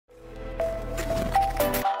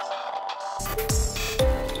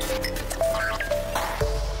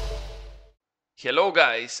Hello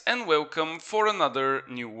guys and welcome for another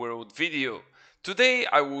New World video. Today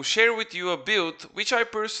I will share with you a build which I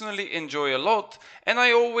personally enjoy a lot and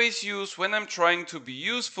I always use when I'm trying to be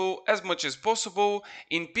useful as much as possible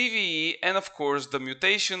in PvE and of course the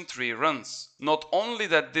mutation 3 runs. Not only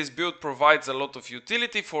that this build provides a lot of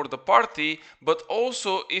utility for the party, but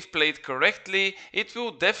also if played correctly it will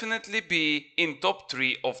definitely be in top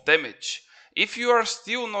 3 of damage. If you are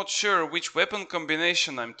still not sure which weapon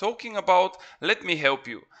combination I'm talking about, let me help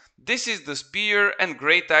you. This is the spear and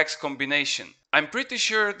great axe combination. I'm pretty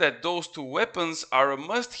sure that those two weapons are a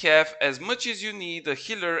must-have as much as you need a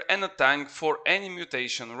healer and a tank for any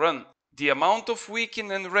mutation run. The amount of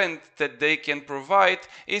weaken and rend that they can provide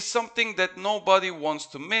is something that nobody wants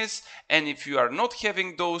to miss, and if you are not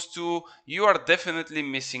having those two, you are definitely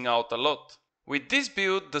missing out a lot. With this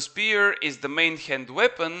build, the spear is the main hand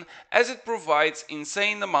weapon as it provides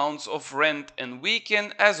insane amounts of rend and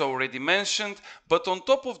weaken as already mentioned, but on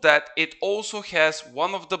top of that it also has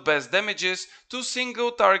one of the best damages to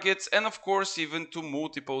single targets and of course even to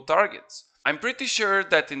multiple targets. I'm pretty sure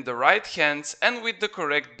that in the right hands and with the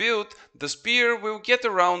correct build, the spear will get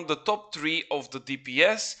around the top 3 of the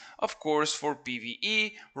DPS, of course for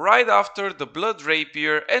PvE, right after the Blood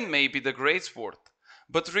Rapier and maybe the Greatsword.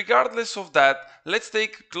 But regardless of that, let's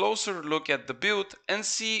take a closer look at the build and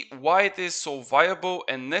see why it is so viable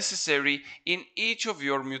and necessary in each of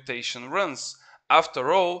your mutation runs.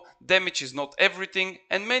 After all, damage is not everything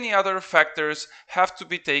and many other factors have to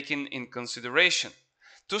be taken in consideration.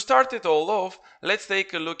 To start it all off, let's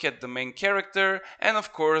take a look at the main character, and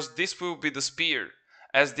of course this will be the spear.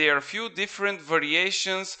 As there are a few different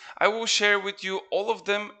variations, I will share with you all of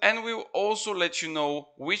them and will also let you know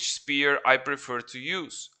which spear I prefer to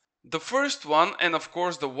use. The first one, and of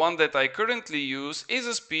course the one that I currently use, is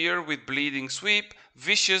a spear with bleeding sweep,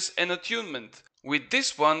 vicious and attunement. With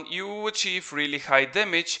this one you will achieve really high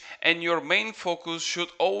damage and your main focus should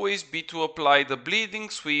always be to apply the bleeding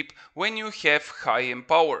sweep when you have high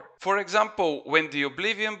empower. For example, when the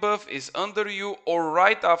oblivion buff is under you or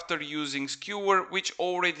right after using skewer which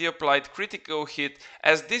already applied critical hit,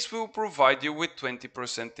 as this will provide you with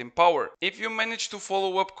 20% empower. If you manage to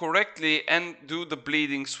follow up correctly and do the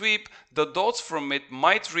bleeding sweep, the dots from it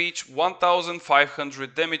might reach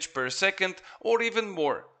 1500 damage per second or even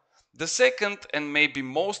more. The second and maybe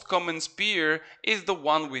most common spear is the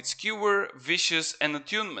one with skewer, vicious and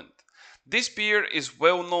attunement. This spear is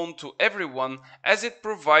well known to everyone as it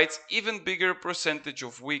provides even bigger percentage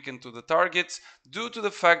of weaken to the targets due to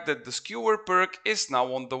the fact that the skewer perk is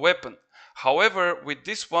now on the weapon. However, with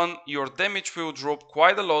this one your damage will drop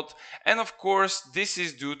quite a lot and of course this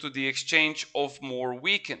is due to the exchange of more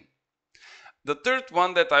weaken. The third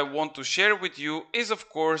one that I want to share with you is of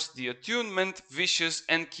course the attunement, vicious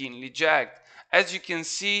and keenly jagged. As you can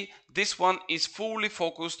see, this one is fully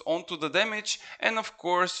focused onto the damage and of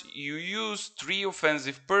course you use 3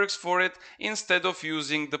 offensive perks for it instead of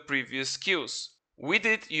using the previous skills. With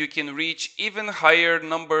it you can reach even higher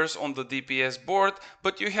numbers on the DPS board,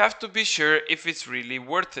 but you have to be sure if it's really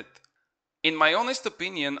worth it. In my honest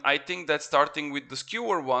opinion, I think that starting with the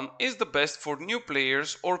skewer one is the best for new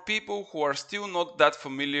players or people who are still not that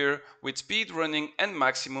familiar with speedrunning and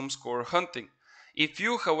maximum score hunting. If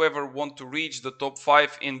you however want to reach the top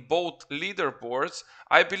 5 in both leaderboards,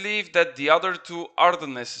 I believe that the other two are the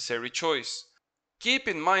necessary choice. Keep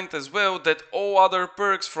in mind as well that all other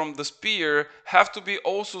perks from the spear have to be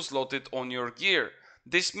also slotted on your gear.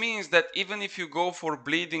 This means that even if you go for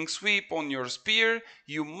bleeding sweep on your spear,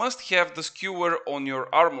 you must have the skewer on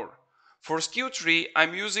your armor. For skill tree,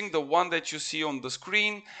 I'm using the one that you see on the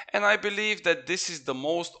screen and I believe that this is the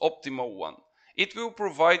most optimal one. It will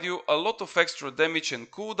provide you a lot of extra damage and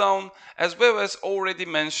cooldown, as well as already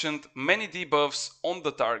mentioned many debuffs on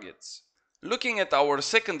the targets. Looking at our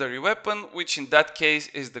secondary weapon, which in that case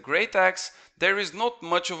is the great axe, there is not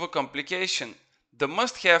much of a complication. The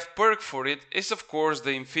must-have perk for it is of course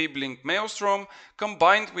the enfeebling maelstrom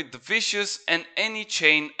combined with the vicious and any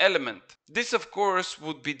chain element. This of course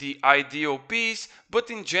would be the ideal piece,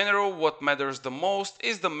 but in general what matters the most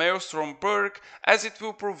is the maelstrom perk, as it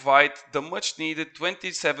will provide the much needed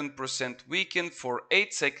 27% weaken for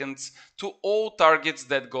 8 seconds to all targets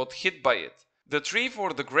that got hit by it. The tree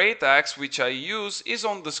for the great axe which I use is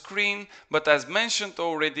on the screen, but as mentioned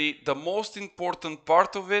already, the most important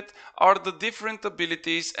part of it are the different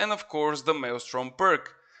abilities and of course the maelstrom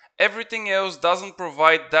perk. Everything else doesn't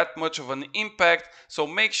provide that much of an impact, so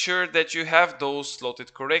make sure that you have those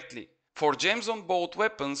slotted correctly. For gems on both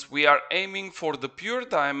weapons, we are aiming for the pure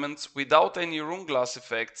diamonds without any rune glass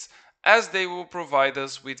effects, as they will provide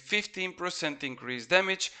us with 15% increased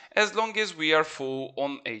damage as long as we are full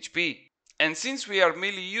on HP. And since we are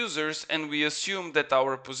melee users and we assume that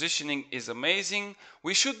our positioning is amazing,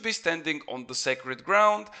 we should be standing on the sacred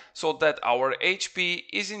ground so that our HP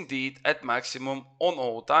is indeed at maximum on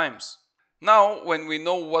all times. Now, when we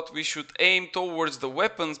know what we should aim towards the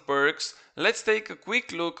weapons perks, let's take a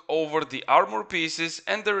quick look over the armor pieces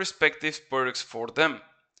and the respective perks for them.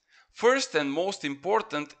 First and most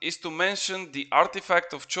important is to mention the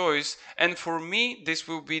artifact of choice, and for me this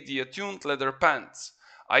will be the attuned leather pants.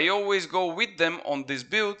 I always go with them on this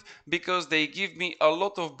build because they give me a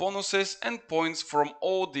lot of bonuses and points from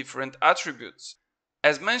all different attributes.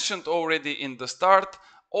 As mentioned already in the start,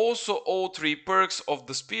 also all three perks of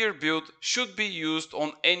the spear build should be used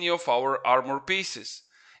on any of our armor pieces.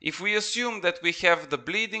 If we assume that we have the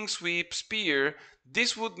bleeding sweep spear,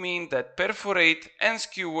 this would mean that perforate and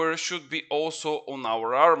skewer should be also on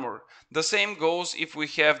our armor. The same goes if we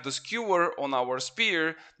have the skewer on our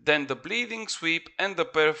spear, then the bleeding sweep and the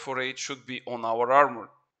perforate should be on our armor.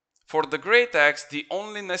 For the Great Axe, the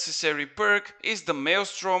only necessary perk is the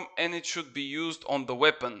Maelstrom and it should be used on the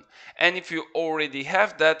weapon. And if you already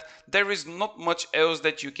have that, there is not much else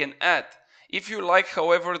that you can add. If you like,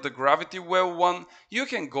 however, the Gravity Well one, you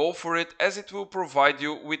can go for it as it will provide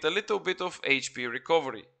you with a little bit of HP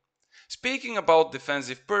recovery. Speaking about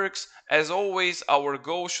defensive perks, as always our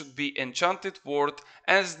goal should be Enchanted Ward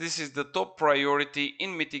as this is the top priority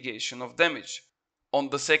in mitigation of damage. On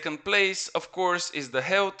the second place, of course, is the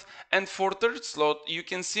health, and for third slot you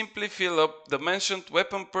can simply fill up the mentioned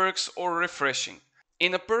weapon perks or refreshing.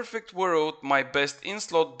 In a perfect world, my best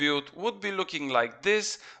in-slot build would be looking like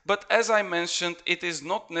this, but as I mentioned, it is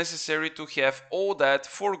not necessary to have all that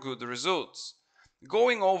for good results.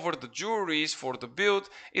 Going over the jewelries for the build,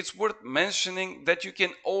 it's worth mentioning that you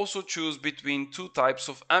can also choose between two types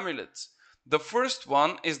of amulets. The first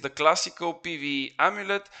one is the classical PvE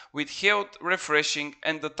amulet with health, refreshing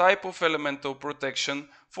and the type of elemental protection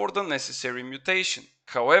for the necessary mutation.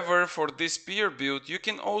 However, for this spear build you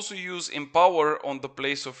can also use Empower on the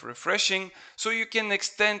place of refreshing, so you can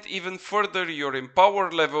extend even further your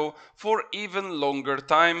Empower level for even longer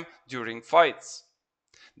time during fights.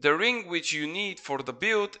 The ring which you need for the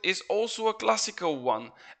build is also a classical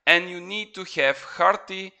one, and you need to have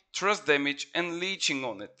Hearty, Trust Damage and Leeching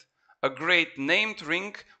on it. A great named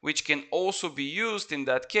ring, which can also be used in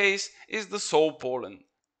that case, is the Soul Pollen.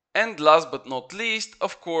 And last but not least,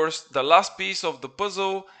 of course, the last piece of the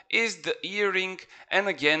puzzle is the earring, and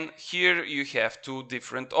again here you have two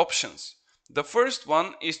different options. The first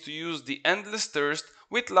one is to use the Endless Thirst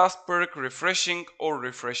with last perk Refreshing or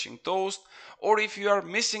Refreshing Toast, or if you are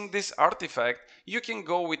missing this artifact, you can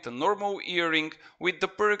go with a normal earring with the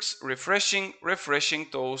perks Refreshing, Refreshing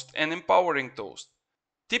Toast and Empowering Toast.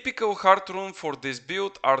 Typical Hearthrune for this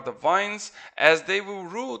build are the vines, as they will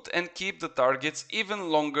root and keep the targets even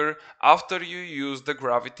longer after you use the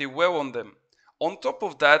gravity well on them. On top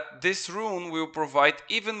of that, this rune will provide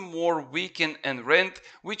even more weaken and rend,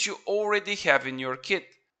 which you already have in your kit.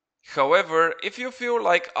 However, if you feel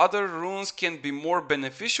like other runes can be more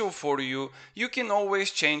beneficial for you, you can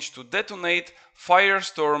always change to Detonate,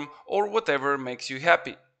 Firestorm or whatever makes you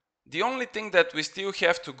happy. The only thing that we still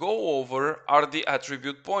have to go over are the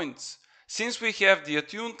attribute points. Since we have the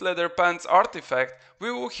attuned leather pants artifact,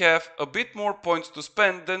 we will have a bit more points to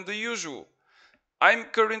spend than the usual. I'm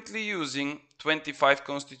currently using 25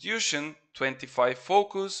 constitution, 25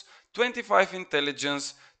 focus, 25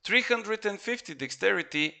 intelligence, 350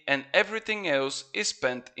 dexterity and everything else is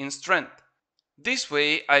spent in strength. This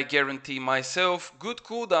way I guarantee myself good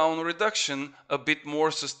cooldown reduction, a bit more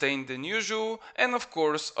sustained than usual and of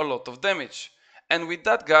course a lot of damage. And with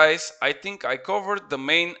that guys, I think I covered the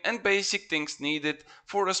main and basic things needed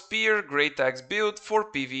for a spear great axe build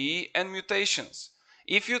for PvE and mutations.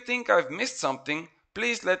 If you think I've missed something,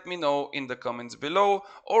 please let me know in the comments below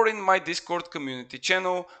or in my Discord community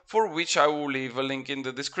channel, for which I will leave a link in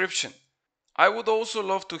the description. I would also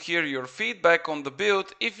love to hear your feedback on the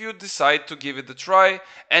build if you decide to give it a try,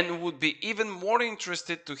 and would be even more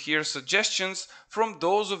interested to hear suggestions from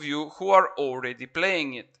those of you who are already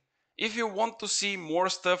playing it. If you want to see more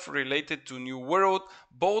stuff related to New World,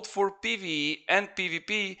 both for PvE and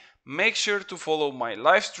PvP, make sure to follow my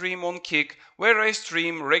live stream on Kick, where I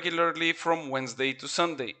stream regularly from Wednesday to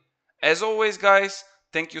Sunday. As always guys,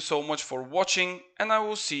 thank you so much for watching and I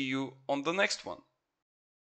will see you on the next one.